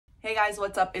Hey guys,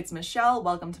 what's up? It's Michelle.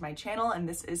 Welcome to my channel, and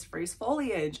this is Freeze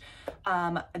Foliage.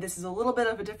 This is a little bit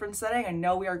of a different setting. I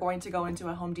know we are going to go into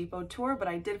a Home Depot tour, but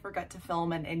I did forget to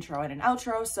film an intro and an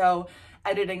outro, so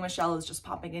editing Michelle is just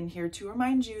popping in here to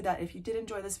remind you that if you did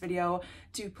enjoy this video,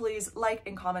 to please like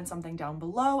and comment something down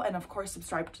below, and of course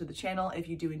subscribe to the channel if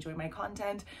you do enjoy my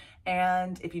content.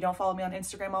 And if you don't follow me on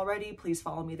Instagram already, please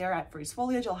follow me there at Freeze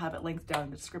Foliage. I'll have it linked down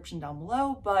in the description down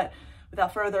below. But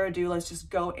without further ado, let's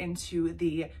just go into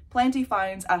the planty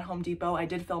finds at Home Depot. I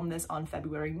did film this on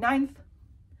February 9th.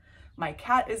 My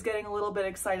cat is getting a little bit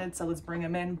excited, so let's bring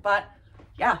him in. But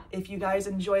yeah, if you guys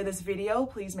enjoy this video,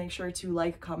 please make sure to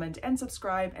like, comment, and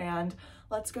subscribe, and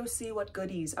let's go see what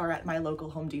goodies are at my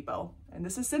local Home Depot. And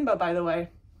this is Simba, by the way.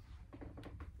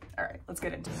 All right, let's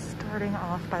get into it. Starting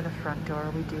off by the front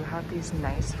door, we do have these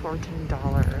nice $14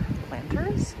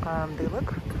 planters.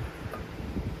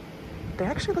 They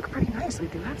actually look pretty nice. We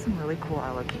do have some really cool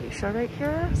alocasia right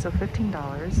here, so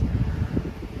 $15.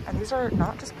 And these are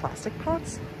not just plastic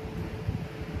pots.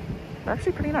 They're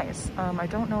actually pretty nice. I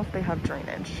don't know if they have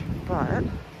drainage, but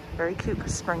very cute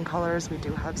spring colors. We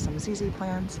do have some ZZ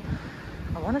plants.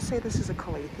 I want to say this is a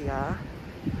calathea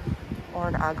or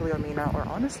an aglaomina, or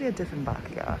honestly a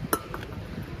Dieffenbachia.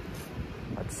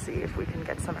 Let's see if we can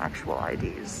get some actual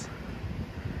IDs.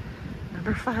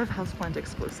 Number 5 houseplant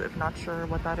exclusive. Not sure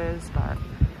what that is, but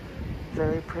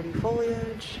very pretty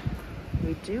foliage.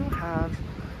 We do have,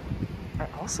 I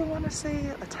also want to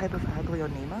say, a type of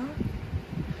aglaonema.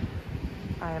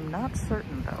 I am not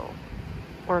certain though.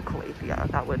 Or a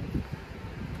calathea. That would,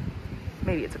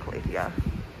 maybe it's a calathea.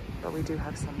 But we do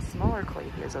have some smaller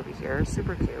calatheas over here,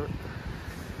 super cute.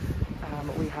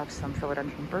 We have some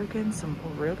philodendron Birkins, some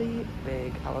really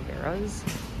big aloe veras.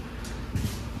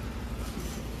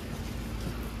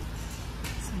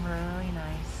 Some really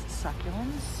nice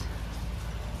succulents,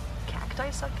 cacti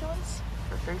succulents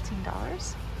for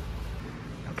 $13.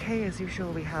 Okay, as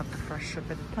usual, we have the fresh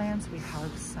shipping plants. We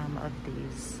have some of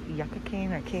these yucca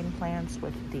cane or cane plants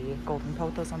with the golden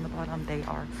pothos on the bottom. They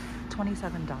are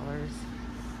 $27.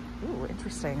 Ooh,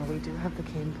 interesting. We do have the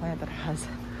cane plant that has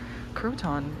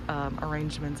croton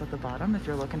arrangements at the bottom if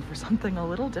you're looking for something a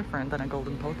little different than a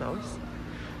golden pothos.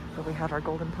 But we have our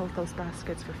golden pothos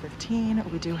baskets for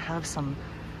 $15. We do have some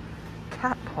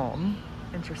cat palm.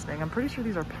 Interesting. I'm pretty sure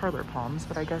these are parlor palms,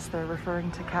 but I guess they're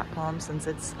referring to cat palm since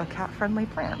it's a cat-friendly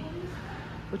plant,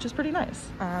 which is pretty nice.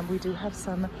 We do have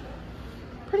some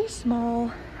pretty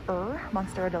small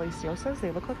Monstera deliciosas.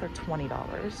 They look like they're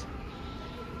 $20.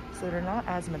 So they're not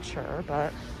as mature,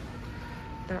 but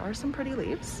there are some pretty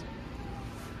leaves.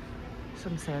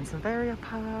 Some Sansevieria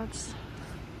pots,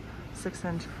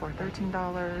 6-inch for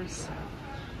 $13.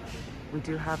 We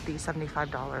do have the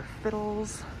 $75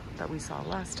 fiddles that we saw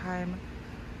last time.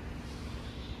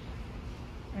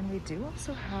 And we do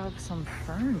also have some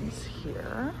ferns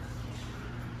here.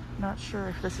 Not sure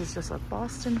if this is just a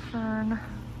Boston fern,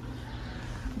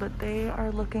 but they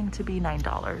are looking to be $9,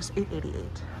 $8.88.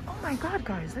 Oh my God,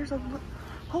 guys, there's a,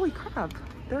 holy crap.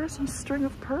 There are some string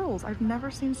of pearls. I've never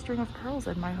seen string of pearls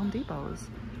at my Home Depots.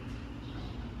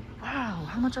 Wow,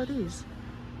 how much are these?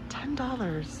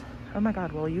 $10. Oh my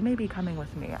God, well, you may be coming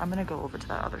with me. I'm gonna go over to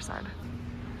that other side.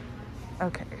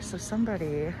 Okay, so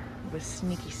somebody was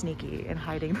sneaky and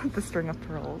hiding the string of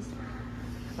pearls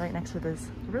right next to this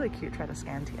really cute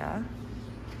Tradescantia.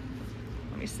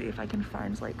 Let me see if I can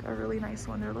find like a really nice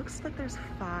one. There looks like there's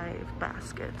 5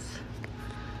 baskets.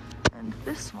 And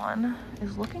this one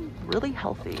is looking really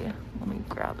healthy. Let me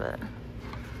grab it.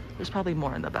 There's probably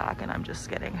more in the back and I'm just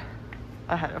getting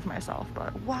ahead of myself,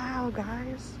 but wow,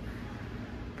 guys.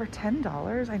 For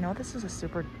 $10, I know this is a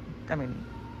super,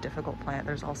 difficult plant.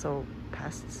 There's also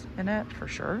pests in it for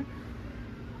sure.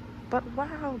 But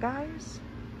wow, guys.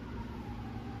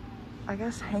 I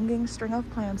guess hanging string of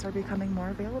plants are becoming more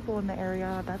available in the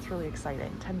area. That's really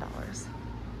exciting. $10.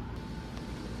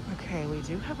 Okay, we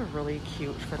do have a really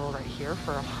cute fiddle right here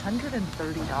for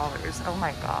 $130. Oh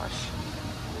my gosh.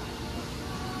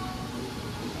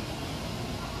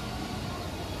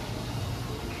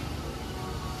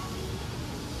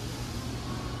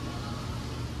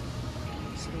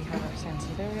 So we have our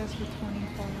Sansevierias for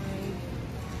 $25.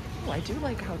 Oh, I do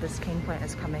like how this cane plant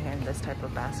is coming in this type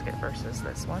of basket versus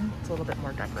this one. It's a little bit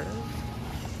more decorative.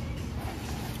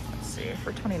 Let's see,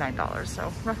 for $29,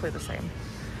 so roughly the same.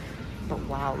 But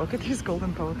wow, look at these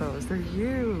golden pothos. They're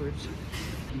huge.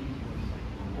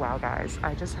 Wow, guys,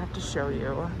 I just have to show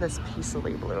you this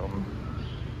peacefully bloom.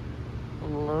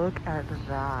 Look at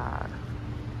that.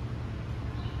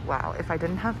 Wow, if I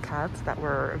didn't have cats that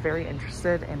were very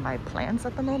interested in my plants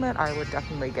at the moment, I would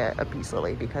definitely get a peace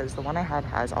lily because the one I had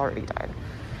has already died.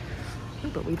 Ooh,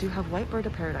 but we do have White Bird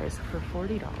of Paradise for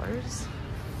 $40.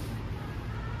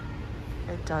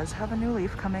 It does have a new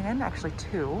leaf coming in, actually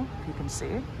two, if you can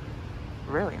see.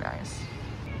 Really nice.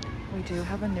 We do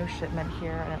have a new shipment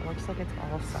here, and it looks like it's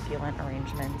all succulent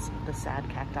arrangements, the sad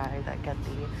cacti that get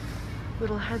the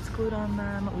little heads glued on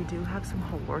them. We do have some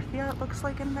Haworthia, it looks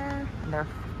like, in there, and they're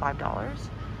 $5.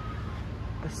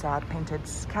 The sad painted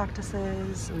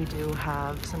cactuses. We do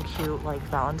have some cute, like,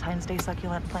 Valentine's Day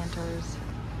succulent planters.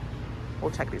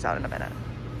 We'll check these out in a minute.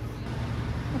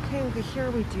 Okay, over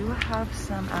here we do have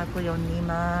some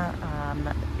Aglaonema.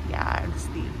 Yeah, it's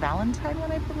the Valentine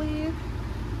one, I believe.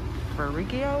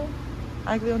 Verigio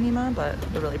Aglaonema, but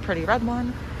the really pretty red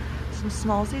one. Some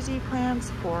small ZZ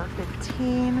plants for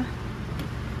 $15.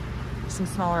 Some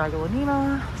smaller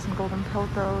Aglaonema, some golden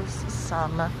Pothos,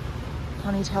 some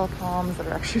ponytail palms that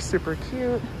are actually super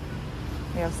cute.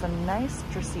 We have some nice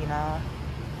Dracaena,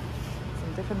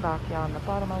 some Dieffenbachia on the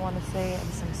bottom, I want to say, and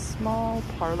some small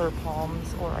parlor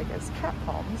palms, or I guess cat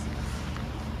palms.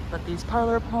 But these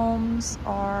parlor palms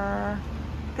are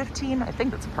 $15. I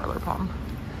think that's a parlor palm.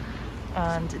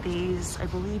 And these, I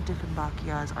believe,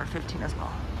 Dieffenbachias are $15 as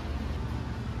well.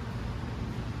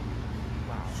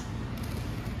 Wow.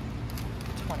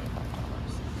 $25.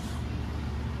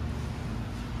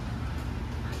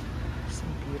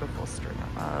 Some beautiful string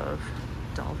of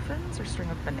dolphins or string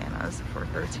of bananas for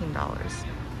 $13.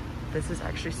 This is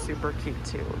actually super cute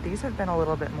too. These have been a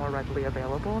little bit more readily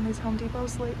available in these Home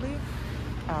Depots lately.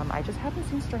 I just haven't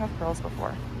seen string of pearls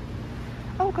before.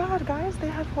 Oh God, guys, they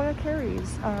have Hoya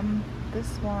Caries. This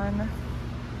one,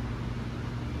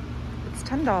 it's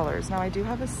 $10. Now I do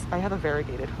have I have a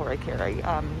variegated Hoya Cari,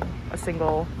 a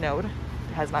single node.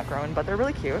 It has not grown, but they're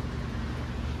really cute.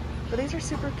 But these are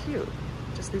super cute.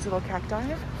 Just these little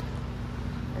cacti.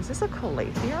 Is this a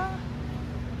Calathea?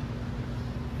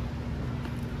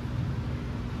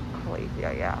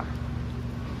 Calathea, yeah.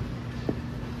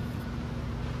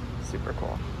 Super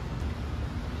cool.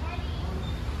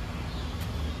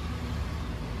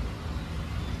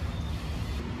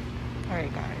 All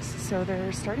right, guys, so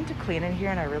they're starting to clean in here,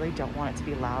 and I really don't want it to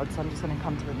be loud, so I'm just gonna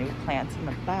come to the new plants in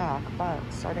the back. But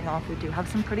starting off, we do have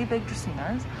some pretty big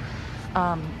Dracaenas.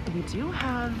 We do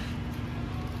have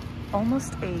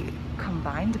almost a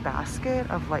combined basket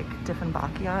of like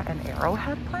Dieffenbachia and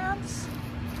arrowhead plants.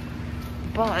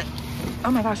 But,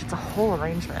 oh my gosh, it's a whole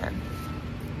arrangement.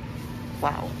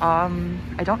 Wow.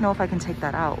 I don't know if I can take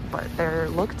that out, but there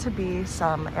look to be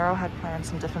some arrowhead plants,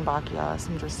 some Dieffenbachia,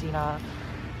 some Dracaena.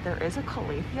 There is a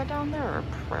Calathea down there, or a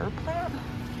prayer plant.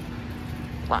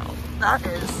 Wow, that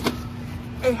is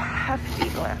a hefty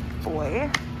boy.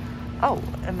 Oh,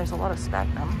 and there's a lot of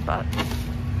sphagnum, but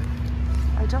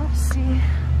I don't see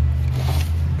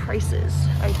prices.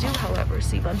 I do, however,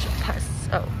 see a bunch of pests.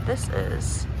 Oh, this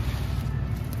is,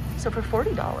 so for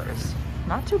 $40,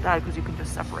 not too bad, because you can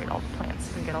just separate all the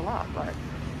plants and get a lot. But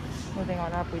moving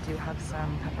on up, we do have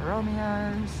some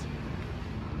peperomias,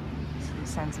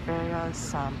 some sansevierias,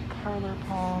 some parlor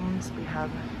palms. We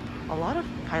have a lot of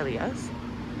pileas,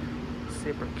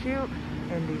 super cute,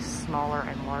 in these smaller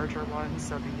and larger ones.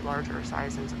 So the larger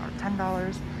sizes are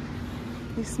 $10.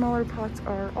 These smaller pots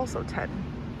are also $10.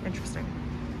 Interesting.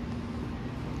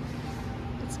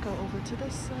 Let's go over to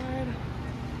this side.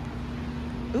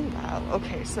 Ooh, wow.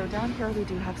 Okay, so down here we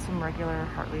do have some regular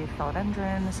heartleaf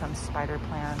philodendron, some spider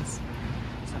plants,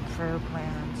 some prayer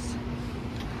plants.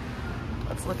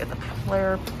 Let's look at the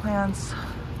prayer plants.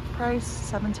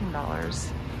 Price,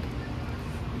 $17.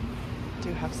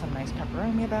 Do have some nice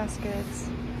peperomia baskets.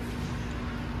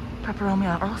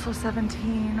 Peperomia are also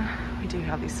 $17. We do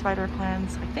have these spider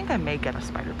plants. I think I may get a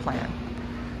spider plant.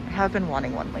 I have been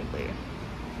wanting one lately.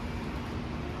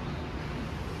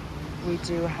 We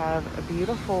do have a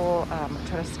beautiful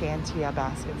Tradescantia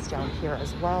baskets down here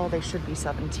as well. They should be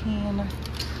 $17.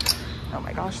 Oh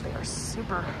my gosh, they are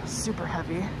super, super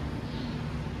heavy.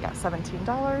 Yeah,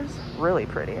 $17. Really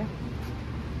pretty.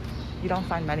 You don't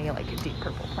find many like deep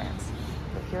purple plants.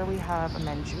 But here we have a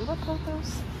Manjula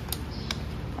Pothos,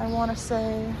 I want to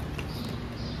say.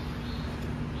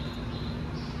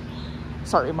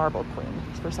 Sorry, Marble Queen.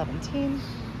 It's for $17.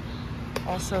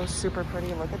 Also super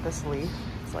pretty. Look at this leaf.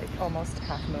 It's like almost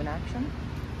half moon action.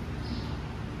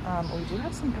 We do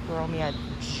have some Peperomia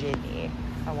Ginny,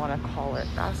 I want to call it,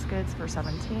 baskets for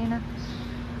 $17.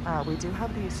 We do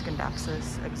have the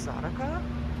Scindapsus exotica,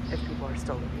 if people are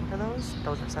still looking for those.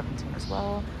 Those are $17 as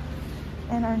well.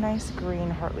 And our nice green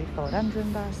heartleaf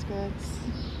philodendron baskets,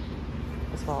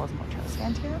 as well as more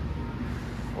Tradescantia.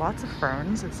 Lots of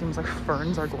ferns. It seems like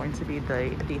ferns are going to be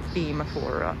the theme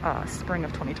for spring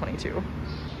of 2022.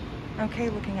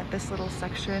 Okay, looking at this little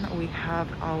section, we have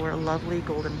our lovely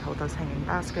golden pothos hanging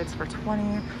baskets for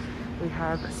 20. We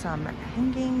have some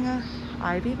hanging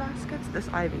ivy baskets. This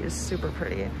ivy is super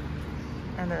pretty.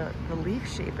 And the leaf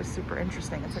shape is super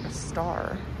interesting. It's like a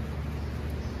star.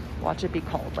 Watch it be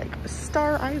called like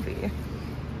star ivy.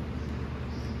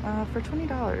 For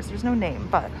 $20, there's no name,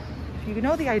 but if you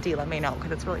know the ID, let me know,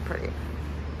 because it's really pretty.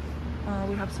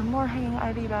 We have some more hanging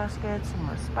ivy baskets, some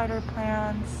more spider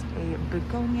plants, a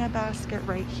begonia basket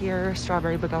right here,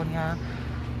 strawberry begonia,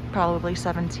 probably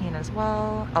 17 as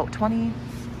well. Oh, 20.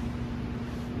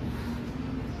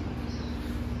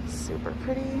 Super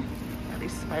pretty. Yeah,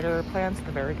 these spider plants,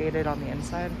 the variegated on the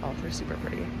inside, oh, they're super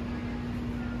pretty.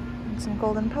 And some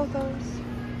golden pothos.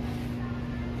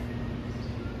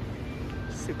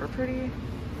 Super pretty.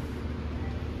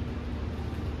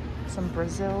 Some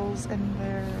Brazils in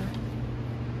there.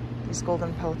 These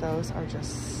golden pothos are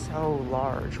just so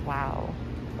large. Wow,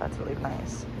 that's really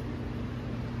nice.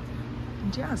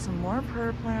 And yeah, some more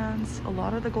prayer plants. A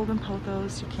lot of the golden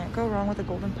pothos. You can't go wrong with the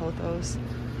golden pothos.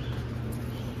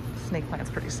 Snake plant's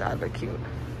pretty sad but cute.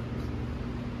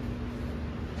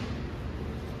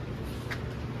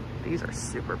 These are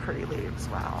super pretty leaves.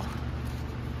 Wow.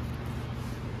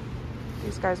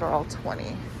 These guys are all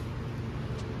 20.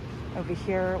 Over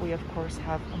here, we of course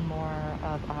have more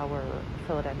of our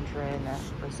philodendron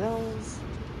Brazils.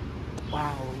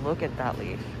 Wow, look at that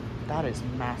leaf. That is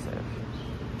massive.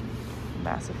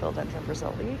 Massive philodendron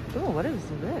Brazil leaf. Ooh, what is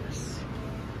this?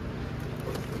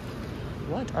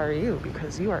 What are you?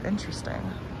 Because you are interesting.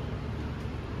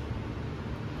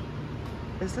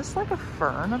 Is this like a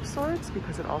fern of sorts?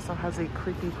 Because it also has a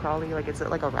creepy crawly, like, is it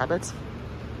like a rabbit's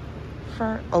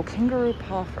fern? Oh, kangaroo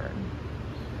paw fern.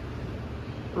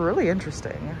 Really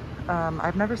interesting.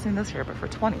 I've never seen this here, but for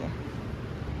 20.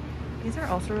 These are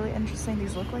also really interesting.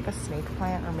 These look like a snake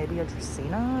plant or maybe a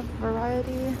Dracaena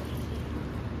variety.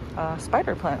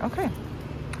 Spider plant, okay.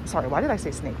 Sorry, why did I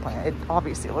say snake plant? It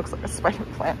obviously looks like a spider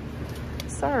plant.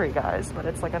 Sorry guys, but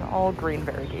it's like an all green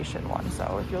variegation one.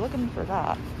 So if you're looking for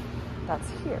that, that's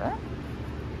here.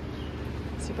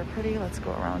 Super pretty. Let's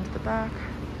go around to the back.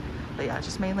 But yeah,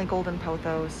 just mainly golden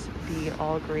pothos, the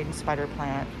all green spider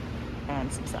plant,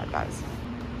 and some sad guys.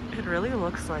 It really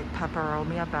looks like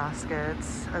peperomia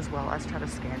baskets as well as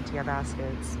Tradescantia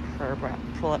baskets, prayer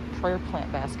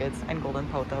plant baskets, and golden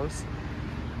pothos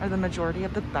are the majority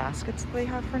of the baskets that they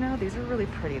have for now. These are really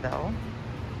pretty though.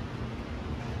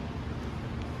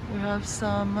 We have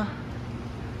some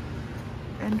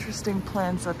interesting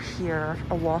plants up here.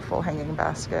 A waffle hanging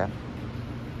basket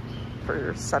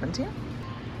for 17.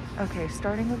 Okay,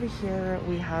 starting over here,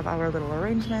 we have our little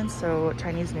arrangements. So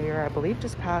Chinese New Year, I believe,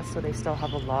 just passed, so they still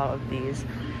have a lot of these,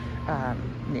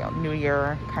 you know, New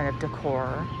Year kind of decor,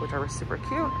 which are super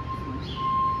cute.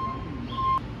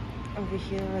 Over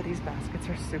here, these baskets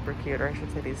are super cute, or I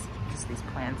should say these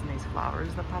plants and these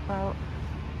flowers that pop out.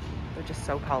 They're just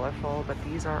so colorful, but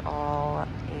these are all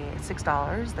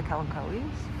 $6, the Kalankoes.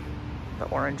 The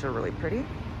orange are really pretty.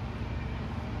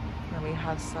 And we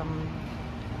have some,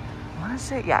 I want to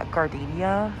say, yeah,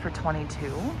 gardenia for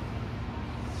 22.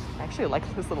 I actually like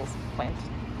this little plant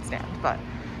stand, but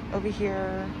over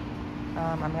here,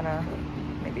 I'm gonna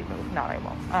maybe move. No, I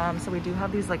won't. So we do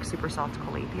have these like super soft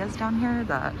calatheas down here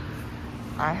that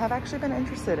I have actually been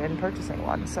interested in purchasing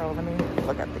one. So let me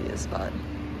look at these, but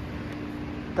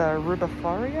the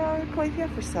rubifaria calathea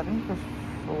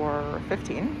for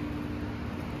 15.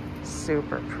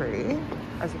 Super pretty,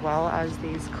 as well as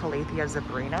these calathea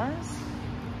zebrinas.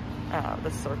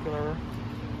 The circular,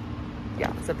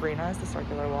 yeah, zebrina is the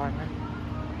circular one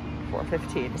for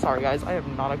 15. Sorry guys, I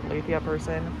am not a calathea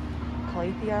person.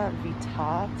 Calathea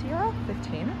vittatia,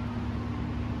 15.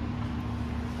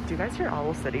 Do you guys hear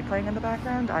Owl City playing in the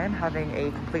background? I am having a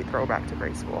complete throwback to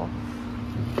grade school.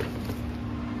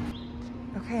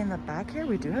 Okay, in the back here,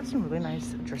 we do have some really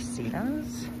nice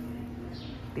Dracaenas.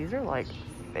 These are like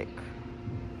thick,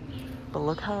 but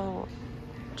look how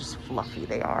just fluffy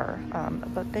they are.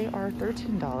 But they are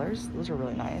 $13. Those are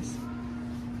really nice.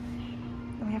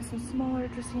 And we have some smaller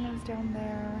Dracaenas down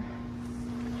there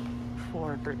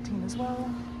for 13 as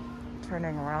well.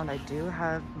 Turning around, I do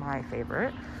have my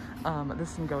favorite, the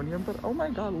Syngonium, but oh my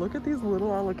god, look at these little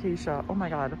alocasia. Oh my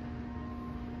god.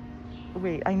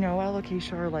 Wait, I know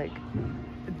alocasia are like,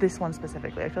 this one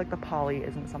specifically. I feel like the poly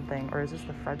isn't something, or is this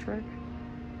the Frederick?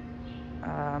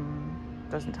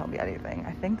 Doesn't tell me anything.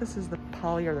 I think this is the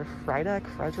poly or the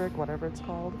Frederick, whatever it's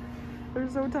called. They're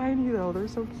so tiny though, they're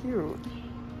so cute.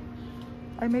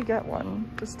 I may get one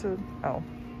just to, oh,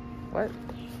 what?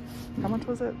 How much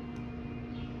was it?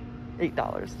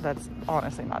 $8. That's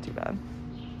honestly not too bad.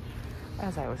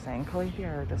 As I was saying,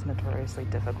 calathea are just notoriously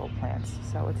difficult plants,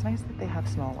 so it's nice that they have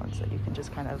small ones that you can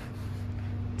just kind of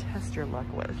test your luck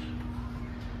with.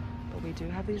 But we do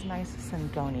have these nice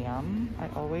syngonium. I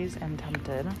always am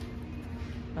tempted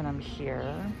when I'm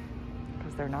here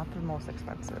because they're not the most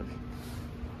expensive.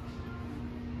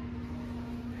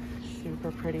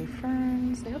 Super pretty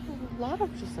ferns. They have a lot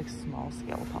of just like small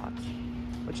scale pots,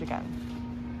 which again,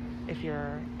 if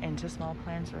you're into small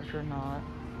plants or if you're not,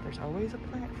 there's always a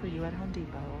plant for you at Home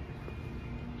Depot.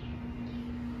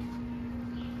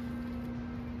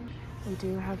 We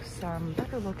do have some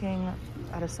better looking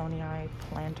Addisonii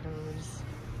planters.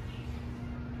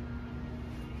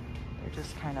 They're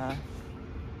just kind of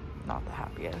not the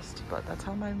happiest, but that's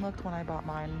how mine looked when I bought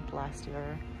mine last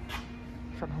year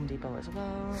from Home Depot as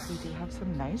well. We do have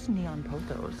some nice neon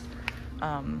pothos.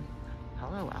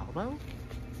 Hello, Albo?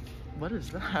 What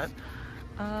is that?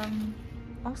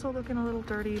 Also looking a little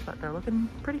dirty, but they're looking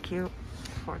pretty cute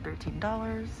for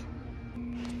 $13.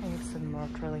 We have some more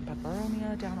curling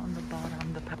peperonia down on the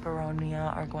bottom. The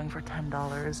peperonia are going for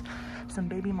 $10. Some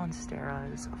baby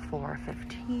monsteras for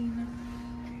 $15.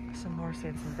 Some more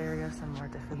sansevieria, some more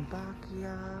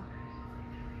dieffenbachia.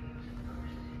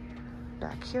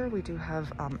 Back here we do have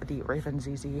the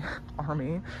Ravenzizi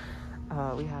army.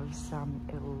 We have some,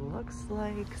 it looks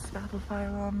like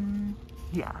Spathiphyllum.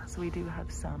 Yeah, so we do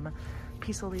have some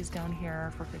peace lilies down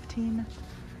here for $15.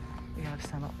 We have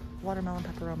some watermelon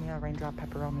peperomia, raindrop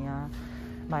peperomia,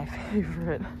 my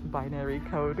favorite binary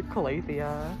code,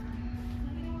 calathea.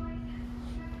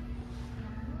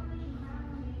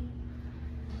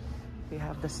 We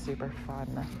have the super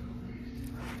fun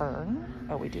fern.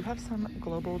 Oh, we do have some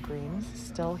global greens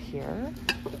still here.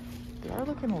 They are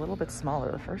looking a little bit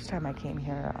smaller. The first time I came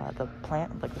here, the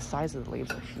plant, like the size of the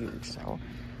leaves are huge, so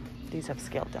these have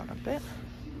scaled down a bit.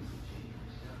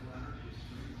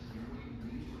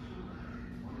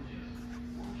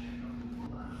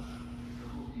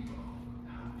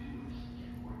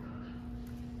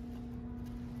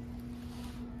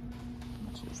 How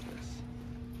much is this?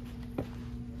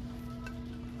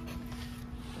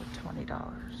 For $20.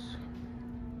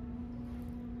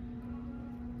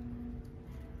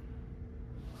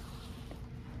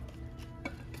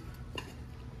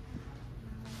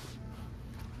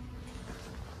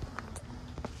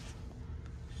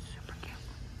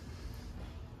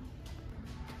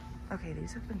 Okay,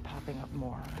 these have been popping up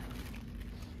more.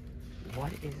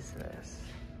 What is this?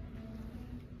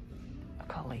 A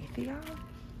calathea?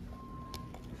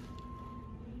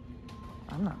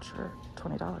 I'm not sure.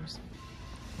 $20.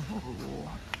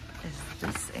 Oh, is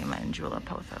this a Mandula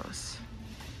Pothos?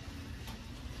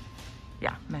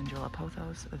 Yeah, Mandula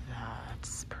Pothos.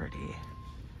 That's pretty.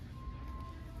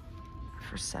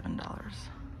 For $7.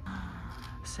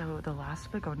 So the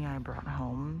last begonia I brought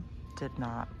home did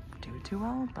not do too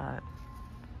well, but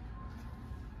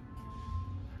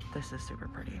this is super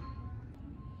pretty.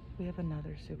 We have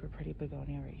another super pretty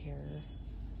begonia right here.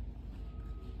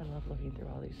 I love looking through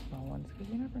all these small ones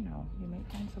because you never know, you might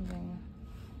find something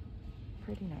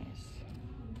pretty nice.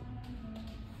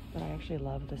 But I actually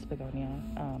love this begonia.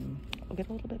 I'll get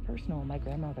a little bit personal. My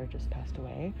grandmother just passed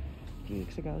away a few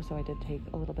weeks ago, so I did take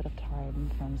a little bit of time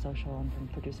from social and from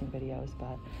producing videos,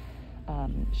 but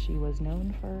she was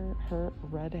known for her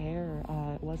red hair.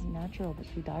 It wasn't natural, but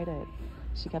she dyed it.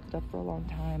 She kept it up for a long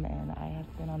time, and I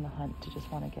have been on the hunt to just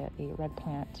want to get a red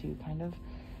plant to kind of,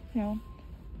 you know,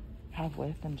 have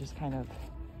with and just kind of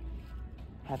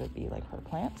have it be like her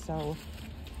plant. So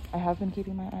I have been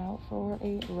keeping my eye out for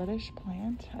a reddish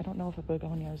plant. I don't know if a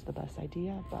begonia is the best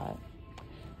idea, but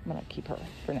I'm gonna keep her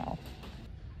for now.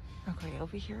 Okay,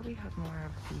 over here we have more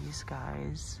of these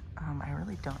guys. I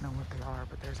really don't know what they are,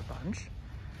 but there's a bunch.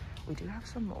 We do have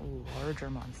some larger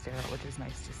monstera, which is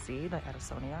nice to see, the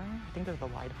Addisonii. I think they're the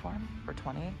wide form for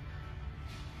 $20.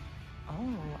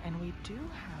 Oh, and we do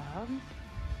have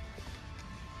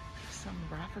some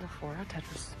Rhaphidophora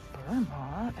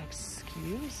tetrasperma,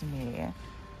 excuse me,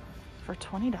 for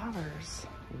 $20.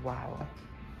 Wow.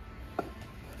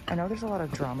 I know there's a lot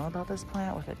of drama about this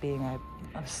plant with it being, I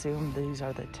assume these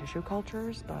are the tissue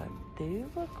cultures, but they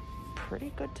look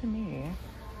pretty good to me.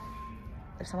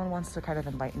 If someone wants to kind of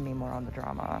enlighten me more on the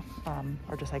drama,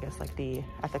 or just I guess like the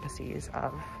efficacies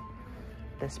of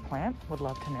this plant, would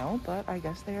love to know, but I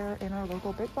guess they are in our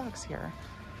local big box here.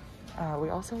 We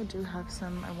also do have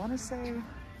some, I want to say,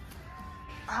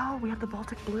 oh, we have the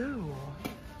Baltic blue.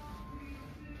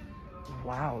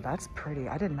 Wow, that's pretty.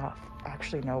 I did not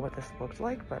actually know what this looked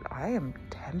like, but I am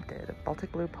tempted.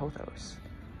 Baltic blue pothos,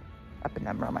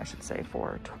 epidendrum, I should say,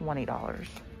 for $20.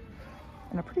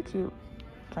 And a pretty cute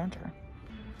planter.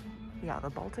 Yeah, the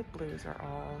Baltic blues are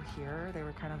all here. They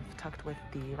were kind of tucked with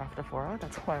the Raphtophora.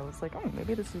 That's why I was like, oh,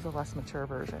 maybe this is a less mature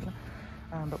version.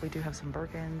 But we do have some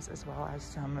Birkins as well as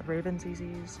some Raven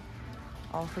ZZs,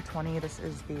 all for 20. This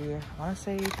is the, I want to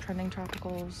say Trending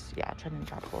Tropicals. Yeah, Trending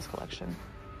Tropicals collection.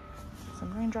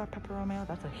 Some Raindrop Pepper Romeo.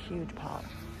 That's a huge pot.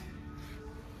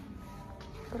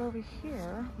 But over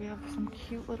here, we have some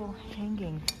cute little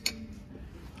hanging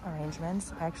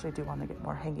arrangements. I actually do want to get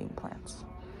more hanging plants.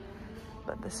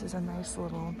 But this is a nice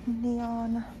little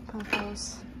neon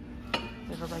Pothos.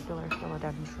 We have a regular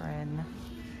philodendron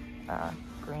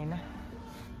green.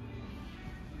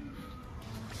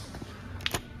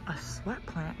 A sweat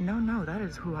plant? No, that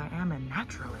is who I am in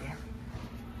naturally.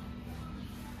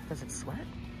 Does it sweat?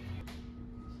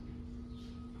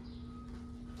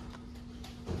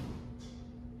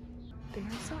 They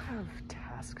also have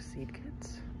task seed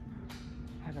kits.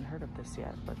 I haven't heard of this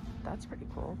yet, but that's pretty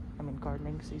cool. I mean,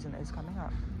 gardening season is coming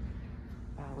up.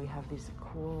 We have these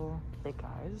cool big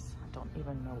guys. I don't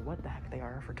even know what the heck they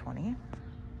are for 20.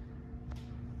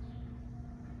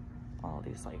 All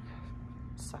these like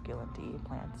succulent-y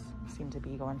plants seem to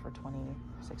be going for 20,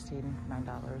 16,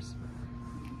 $9.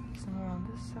 Somewhere on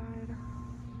this side.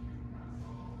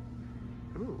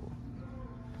 Ooh.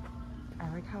 I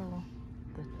like how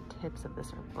the tips of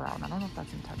this are brown. I don't know if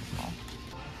that's intentional.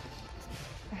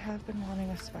 I have been wanting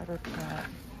a spider plant,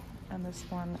 and this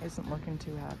one isn't looking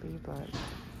too happy, but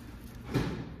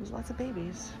there's lots of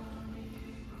babies.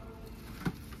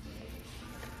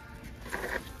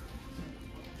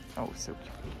 Oh, so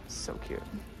cute. So cute.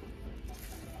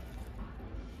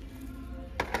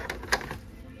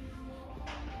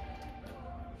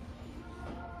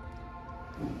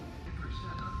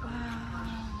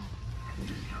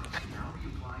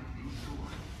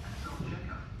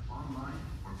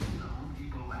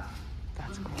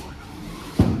 That's cool.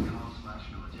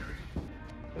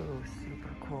 Ooh,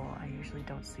 super cool. I usually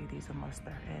don't see these unless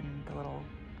they're in the little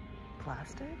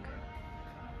plastic.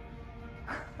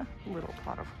 Little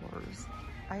pot of horrors.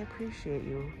 I appreciate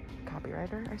you,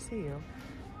 copywriter. I see you.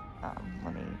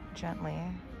 Let me gently,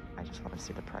 I just want to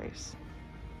see the price.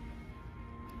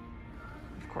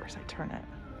 Of course, I turn it.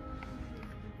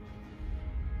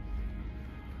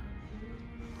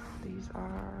 These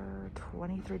are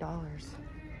 $23.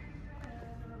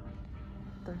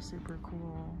 They're super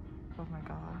cool. Oh my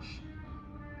gosh.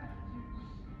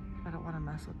 I don't want to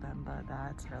mess with them, but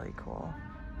that's really cool.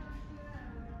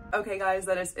 Okay guys,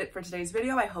 that is it for today's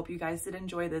video. I hope you guys did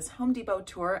enjoy this Home Depot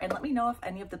tour, and let me know if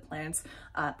any of the plants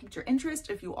piqued your interest.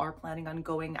 If you are planning on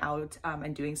going out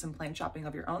and doing some plant shopping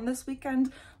of your own this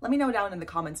weekend, let me know down in the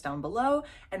comments down below.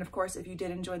 And of course, if you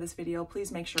did enjoy this video,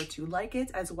 please make sure to like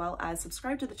it as well as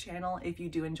subscribe to the channel if you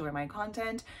do enjoy my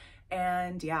content.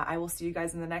 And yeah, I will see you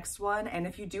guys in the next one. And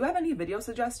if you do have any video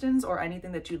suggestions or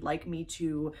anything that you'd like me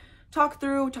to talk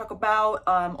through, talk about,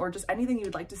 or just anything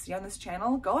you'd like to see on this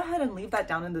channel, go ahead and leave that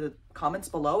down in the comments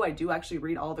below. I do actually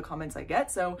read all the comments I get,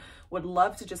 so would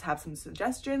love to just have some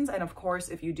suggestions. And of course,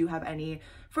 if you do have any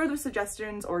further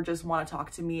suggestions or just want to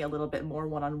talk to me a little bit more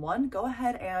one-on-one, go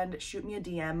ahead and shoot me a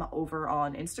DM over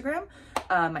on Instagram.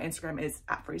 My Instagram is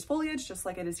 @phrasefoliage, just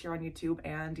like it is here on YouTube.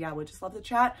 And yeah, would just love to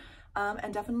chat.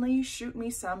 And definitely shoot me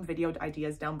some video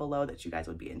ideas down below that you guys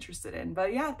would be interested in.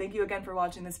 But yeah, thank you again for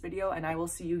watching this video, and I will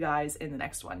see you guys in the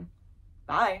next one.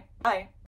 Bye. Bye.